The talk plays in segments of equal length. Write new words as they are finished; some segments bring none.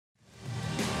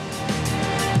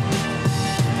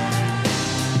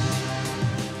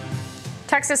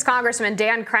Texas Congressman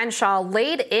Dan Crenshaw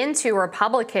laid into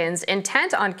Republicans'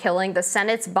 intent on killing the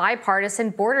Senate's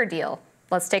bipartisan border deal.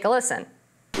 Let's take a listen.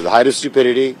 The height of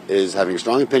stupidity is having a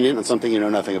strong opinion on something you know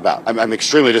nothing about. I'm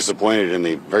extremely disappointed in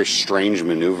the very strange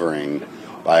maneuvering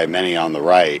by many on the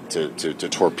right to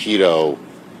torpedo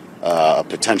a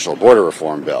potential border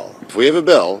reform bill. If we have a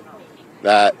bill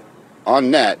that, on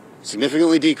net,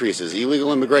 significantly decreases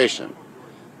illegal immigration,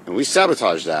 and we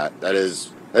sabotage that, that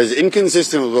is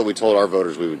inconsistent with what we told our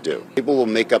voters we would do. People will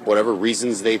make up whatever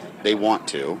reasons they want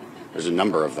to. There's a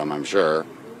number of them, I'm sure.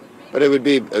 But it would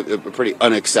be a pretty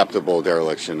unacceptable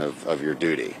dereliction of your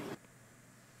duty.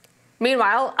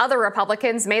 Meanwhile, other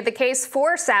Republicans made the case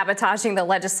for sabotaging the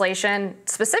legislation,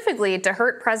 specifically to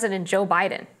hurt President Joe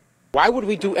Biden. Why would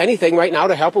we do anything right now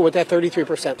to help him with that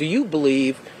 33%? Do you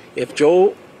believe if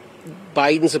Joe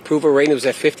Biden's approval rating was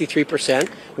at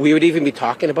 53%, we would even be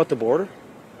talking about the border?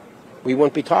 We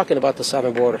wouldn't be talking about the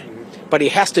southern border. But he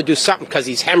has to do something because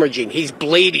he's hemorrhaging, he's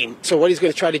bleeding. So what he's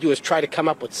going to try to do is try to come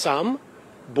up with some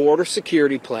border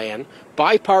security plan,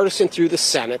 bipartisan through the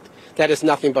Senate, that is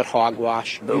nothing but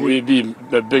hogwash. But it would be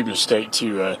a big mistake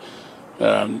to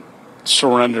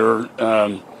surrender,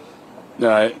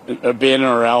 abandon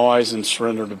our allies and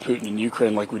surrender to Putin in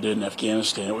Ukraine like we did in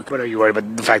Afghanistan. What are you worried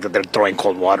about the fact that they're throwing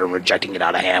cold water and rejecting it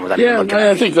out of hand without even looking at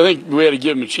it? I think we had to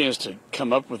give them a chance to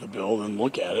come up with a bill and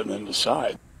look at it and then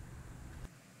decide.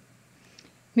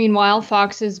 Meanwhile,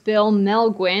 Fox's Bill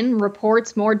Melgwin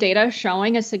reports more data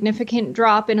showing a significant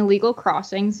drop in illegal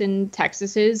crossings in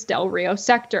Texas's Del Rio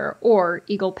sector, or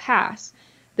Eagle Pass.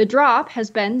 The drop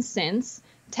has been since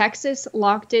Texas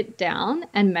locked it down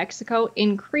and Mexico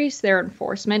increased their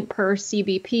enforcement per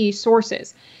CBP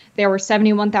sources. There were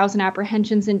 71,000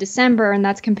 apprehensions in December, and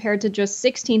that's compared to just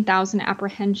 16,000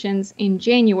 apprehensions in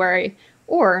January,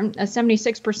 or a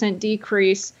 76%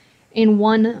 decrease in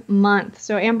 1 month.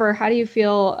 So, Amber, how do you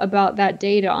feel about that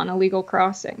data on illegal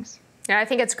crossings? Yeah, I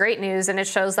think it's great news, and it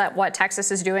shows that what Texas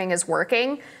is doing is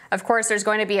working. Of course, there's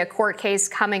going to be a court case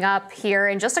coming up here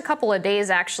in just a couple of days,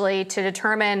 actually, to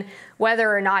determine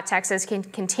whether or not Texas can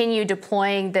continue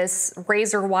deploying this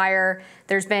razor wire.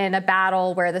 There's been a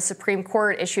battle where the Supreme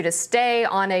Court issued a stay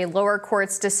on a lower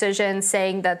court's decision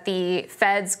saying that the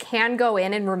feds can go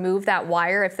in and remove that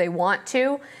wire if they want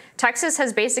to. Texas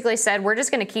has basically said, we're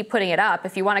just going to keep putting it up.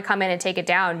 If you want to come in and take it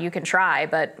down, you can try,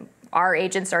 but our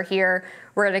agents are here.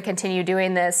 We're going to continue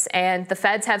doing this. And the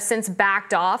feds have since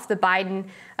backed off. The Biden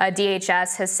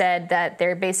DHS has said that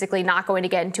they're basically not going to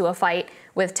get into a fight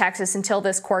with Texas until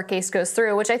this court case goes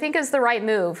through, which I think is the right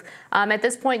move. At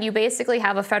this point, you basically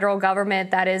have a federal government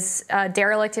that is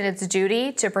derelict in its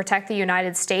duty to protect the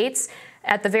United States.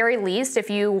 At the very least,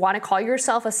 if you want to call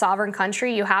yourself a sovereign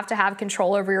country, you have to have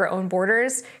control over your own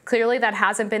borders. Clearly, that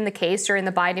hasn't been the case during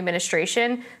the Biden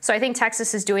administration. So I think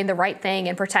Texas is doing the right thing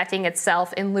in protecting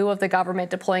itself in lieu of the government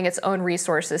deploying its own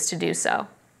resources to do so.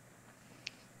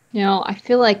 You know, I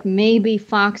feel like maybe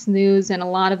Fox News and a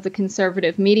lot of the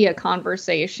conservative media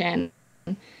conversation,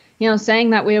 saying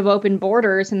that we have open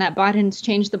borders and that Biden's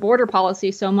changed the border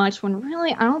policy so much, when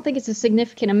really I don't think it's a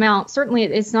significant amount. Certainly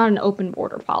it's not an open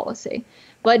border policy.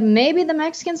 But maybe the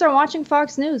Mexicans are watching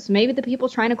Fox News. Maybe the people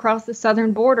trying to cross the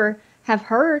southern border have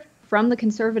heard from the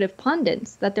conservative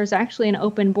pundits that there's actually an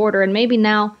open border. And maybe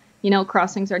now,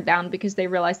 crossings are down because they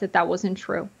realized that that wasn't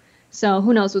true. So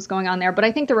who knows what's going on there. But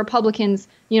I think the Republicans,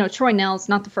 Troy Nell's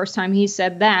not the first time he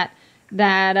said that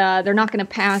they're not going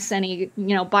to pass any,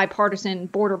 bipartisan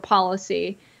border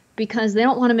policy because they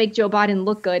don't want to make Joe Biden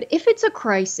look good. If it's a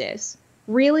crisis,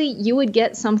 really, you would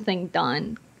get something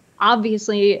done.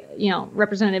 Obviously,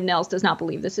 Representative Nels does not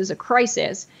believe this is a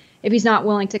crisis. If he's not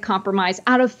willing to compromise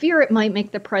out of fear, it might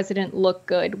make the president look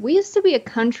good. We used to be a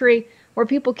country where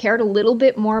people cared a little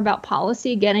bit more about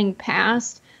policy getting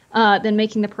passed than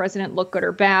making the president look good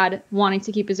or bad, wanting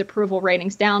to keep his approval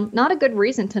ratings down. Not a good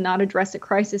reason to not address a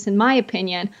crisis, in my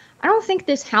opinion. I don't think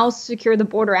this House Secure the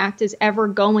Border Act is ever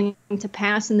going to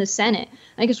pass in the Senate.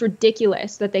 I think it's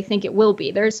ridiculous that they think it will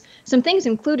be. There's some things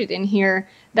included in here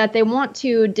that they want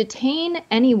to detain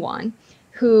anyone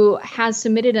who has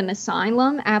submitted an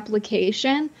asylum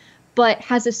application but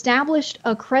has established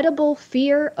a credible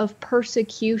fear of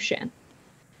persecution.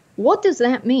 What does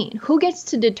that mean? Who gets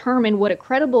to determine what a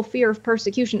credible fear of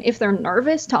persecution? If they're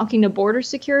nervous talking to border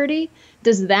security,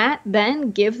 does that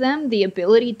then give them the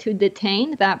ability to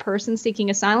detain that person seeking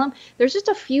asylum? There's just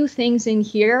a few things in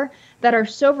here that are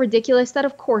so ridiculous that,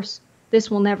 of course, this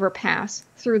will never pass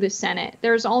through the Senate.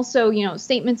 There's also,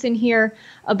 statements in here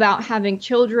about having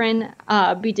children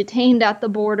be detained at the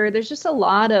border. There's just a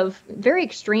lot of very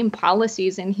extreme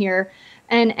policies in here.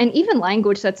 And even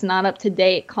language that's not up to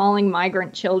date, calling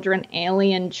migrant children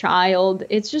alien child.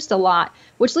 It's just a lot,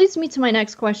 which leads me to my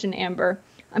next question, Amber.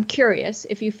 I'm curious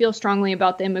if you feel strongly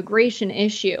about the immigration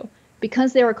issue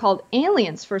because they were called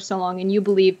aliens for so long and you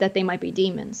believe that they might be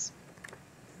demons.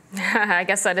 I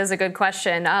guess that is a good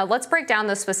question. Let's break down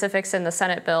the specifics in the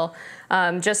Senate bill,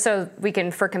 just so we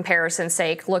can, for comparison's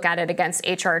sake, look at it against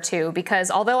H.R. 2, because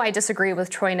although I disagree with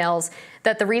Troy Nehls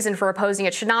that the reason for opposing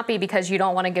it should not be because you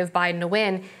don't want to give Biden a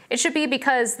win, it should be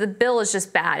because the bill is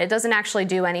just bad. It doesn't actually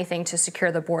do anything to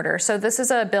secure the border. So this is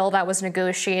a bill that was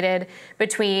negotiated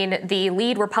between the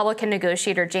lead Republican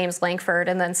negotiator, James Lankford,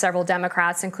 and then several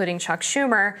Democrats, including Chuck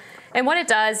Schumer. And what it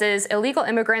does is illegal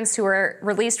immigrants who are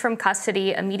released from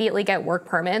custody immediately get work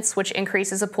permits, which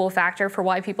increases a pull factor for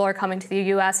why people are coming to the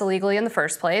U.S. illegally in the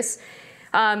first place.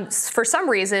 For some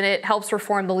reason, it helps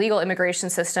reform the legal immigration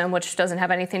system, which doesn't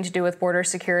have anything to do with border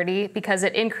security, because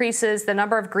it increases the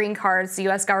number of green cards the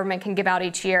U.S. government can give out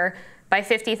each year by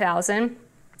 50,000.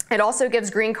 It also gives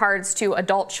green cards to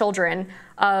adult children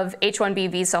of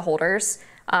H-1B visa holders.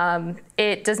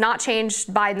 It does not change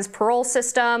Biden's parole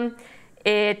system.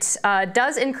 It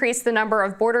does increase the number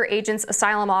of border agents,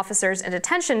 asylum officers, and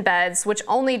detention beds, which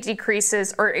only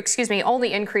increases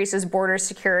border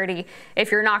security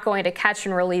if you're not going to catch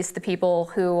and release the people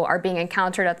who are being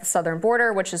encountered at the southern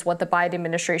border, which is what the Biden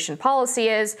administration policy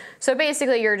is. So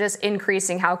basically, you're just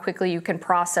increasing how quickly you can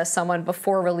process someone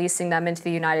before releasing them into the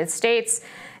United States.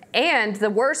 And the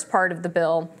worst part of the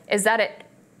bill is that it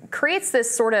creates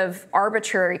this sort of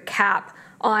arbitrary cap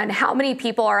on how many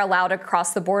people are allowed to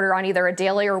cross the border on either a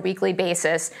daily or weekly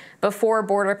basis before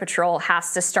Border Patrol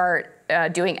has to start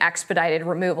doing expedited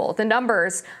removal. The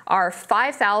numbers are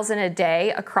 5,000 a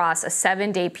day across a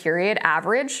 7-day period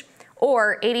average,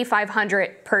 or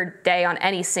 8,500 per day on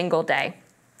any single day.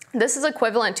 This is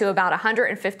equivalent to about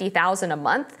 150,000 a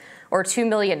month, or $2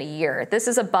 million a year. This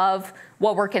is above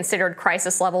what were considered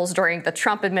crisis levels during the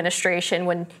Trump administration,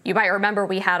 when you might remember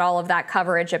we had all of that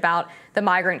coverage about the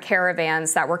migrant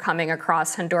caravans that were coming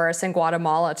across Honduras and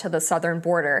Guatemala to the southern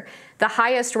border. The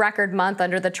highest record month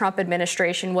under the Trump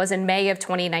administration was in May of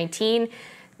 2019.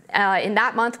 In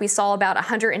that month, we saw about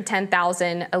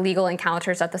 110,000 illegal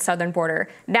encounters at the southern border.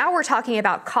 Now we're talking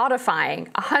about codifying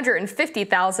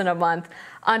 150,000 a month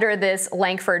under this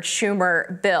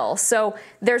Lankford-Schumer bill. So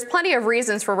there's plenty of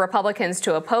reasons for Republicans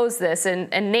to oppose this, and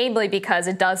namely because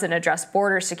it doesn't address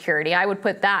border security. I would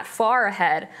put that far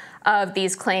ahead of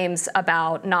these claims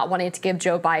about not wanting to give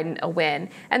Joe Biden a win.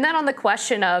 And then on the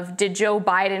question of, did Joe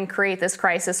Biden create this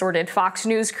crisis, or did Fox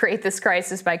News create this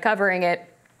crisis by covering it?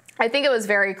 I think it was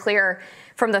very clear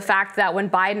from the fact that when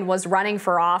Biden was running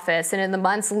for office and in the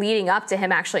months leading up to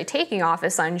him actually taking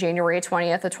office on January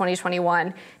 20th of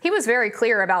 2021, he was very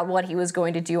clear about what he was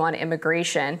going to do on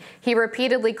immigration. He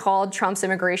repeatedly called Trump's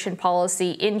immigration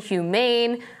policy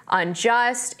inhumane,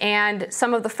 unjust, and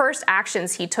some of the first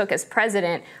actions he took as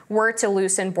president were to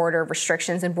loosen border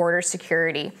restrictions and border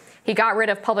security. He got rid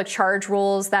of public charge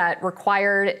rules that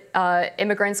required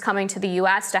immigrants coming to the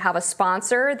U.S. to have a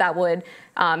sponsor that would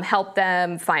help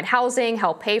them find housing,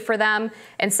 help pay for them,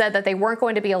 and said that they weren't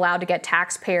going to be allowed to get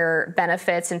taxpayer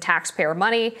benefits and taxpayer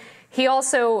money. He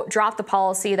also dropped the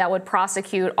policy that would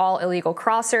prosecute all illegal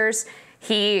crossers.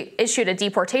 He issued a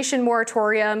deportation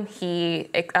moratorium. He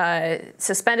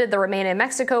suspended the Remain in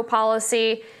Mexico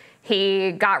policy.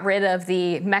 He got rid of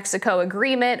the Mexico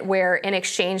agreement, where in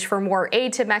exchange for more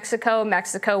aid to Mexico,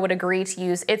 Mexico would agree to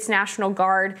use its National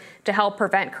Guard to help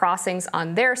prevent crossings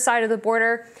on their side of the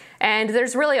border. And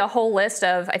there's really a whole list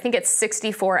of, I think it's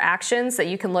 64 actions that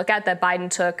you can look at that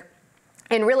Biden took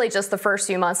in really just the first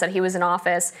few months that he was in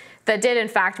office that did in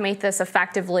fact make this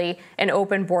effectively an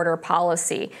open border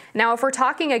policy. Now, if we're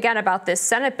talking again about this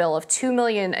Senate bill of $2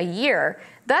 million a year,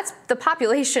 that's the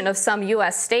population of some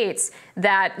U.S. states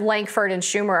that Lankford and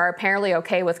Schumer are apparently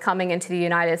okay with coming into the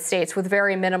United States with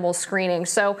very minimal screening.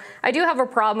 So I do have a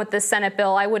problem with this Senate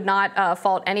bill. I would not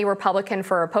fault any Republican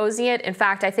for opposing it. In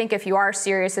fact, I think if you are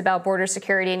serious about border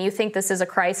security and you think this is a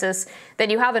crisis, then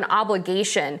you have an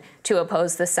obligation to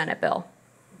oppose this Senate bill.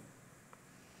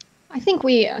 I think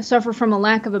we suffer from a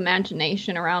lack of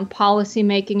imagination around policy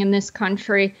making in this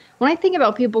country. When I think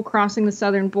about people crossing the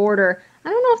southern border, I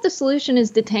don't know if the solution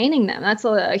is detaining them. That's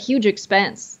a huge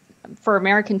expense for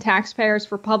American taxpayers,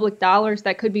 for public dollars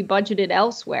that could be budgeted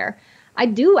elsewhere. I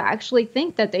do actually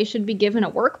think that they should be given a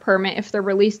work permit if they're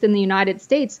released in the United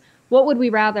States what would we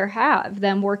rather have?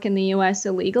 Them work in the U.S.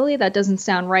 illegally? That doesn't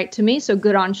sound right to me, so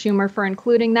good on Schumer for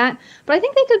including that. But I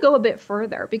think they could go a bit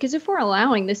further, because if we're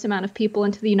allowing this amount of people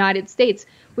into the United States,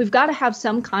 we've got to have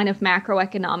some kind of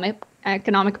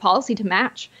economic policy to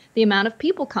match the amount of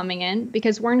people coming in,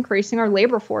 because we're increasing our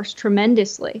labor force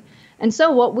tremendously. And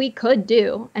so what we could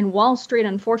do, and Wall Street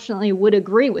unfortunately would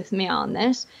agree with me on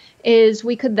this, is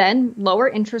we could then lower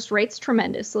interest rates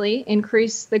tremendously,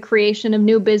 increase the creation of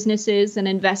new businesses and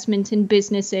investment in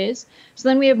businesses. So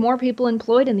then we have more people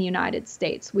employed in the United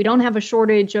States. We don't have a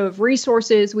shortage of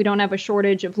resources. We don't have a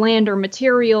shortage of land or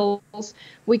materials.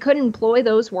 We could employ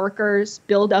those workers,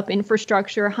 build up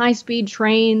infrastructure, high-speed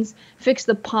trains, fix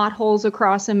the potholes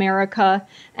across America,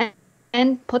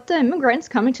 and put the immigrants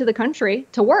coming to the country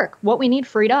to work. What we need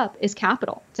freed up is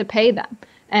capital to pay them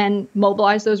and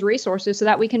mobilize those resources so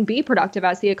that we can be productive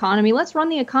as the economy. Let's run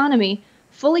the economy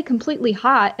fully, completely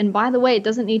hot. And by the way, it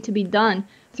doesn't need to be done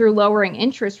through lowering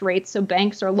interest rates so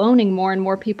banks are loaning more and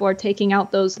more people are taking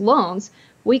out those loans.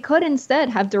 We could instead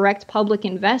have direct public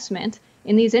investment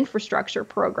in these infrastructure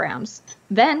programs.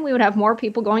 Then we would have more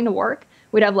people going to work.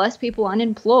 We'd have less people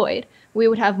unemployed. We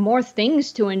would have more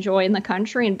things to enjoy in the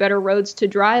country and better roads to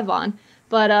drive on.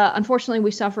 But unfortunately,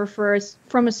 we suffer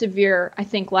from a severe, I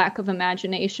think, lack of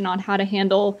imagination on how to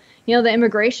handle, the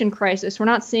immigration crisis. We're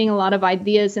not seeing a lot of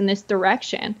ideas in this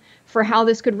direction for how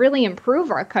this could really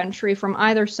improve our country from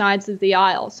either sides of the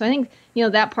aisle. So I think,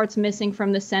 that part's missing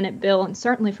from the Senate bill and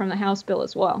certainly from the House bill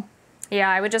as well. Yeah,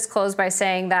 I would just close by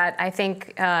saying that I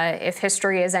think if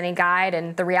history is any guide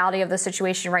and the reality of the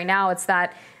situation right now, it's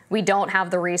that we don't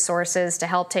have the resources to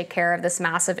help take care of this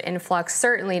massive influx,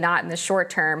 certainly not in the short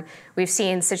term. We've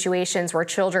seen situations where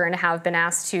children have been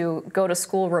asked to go to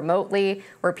school remotely,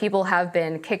 where people have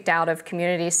been kicked out of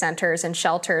community centers and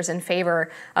shelters in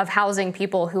favor of housing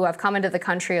people who have come into the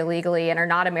country illegally and are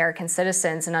not American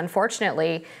citizens. And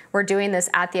unfortunately, we're doing this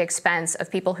at the expense of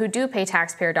people who do pay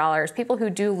taxpayer dollars, people who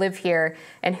do live here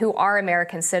and who are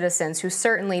American citizens, who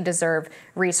certainly deserve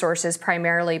resources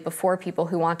primarily before people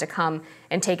who want to come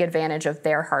and take advantage of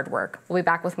their hard work. We'll be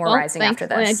back with more Rising after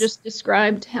this. I just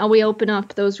described how we open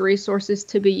up those resources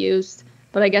to be used,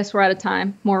 but I guess we're out of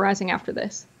time. More Rising after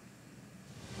this.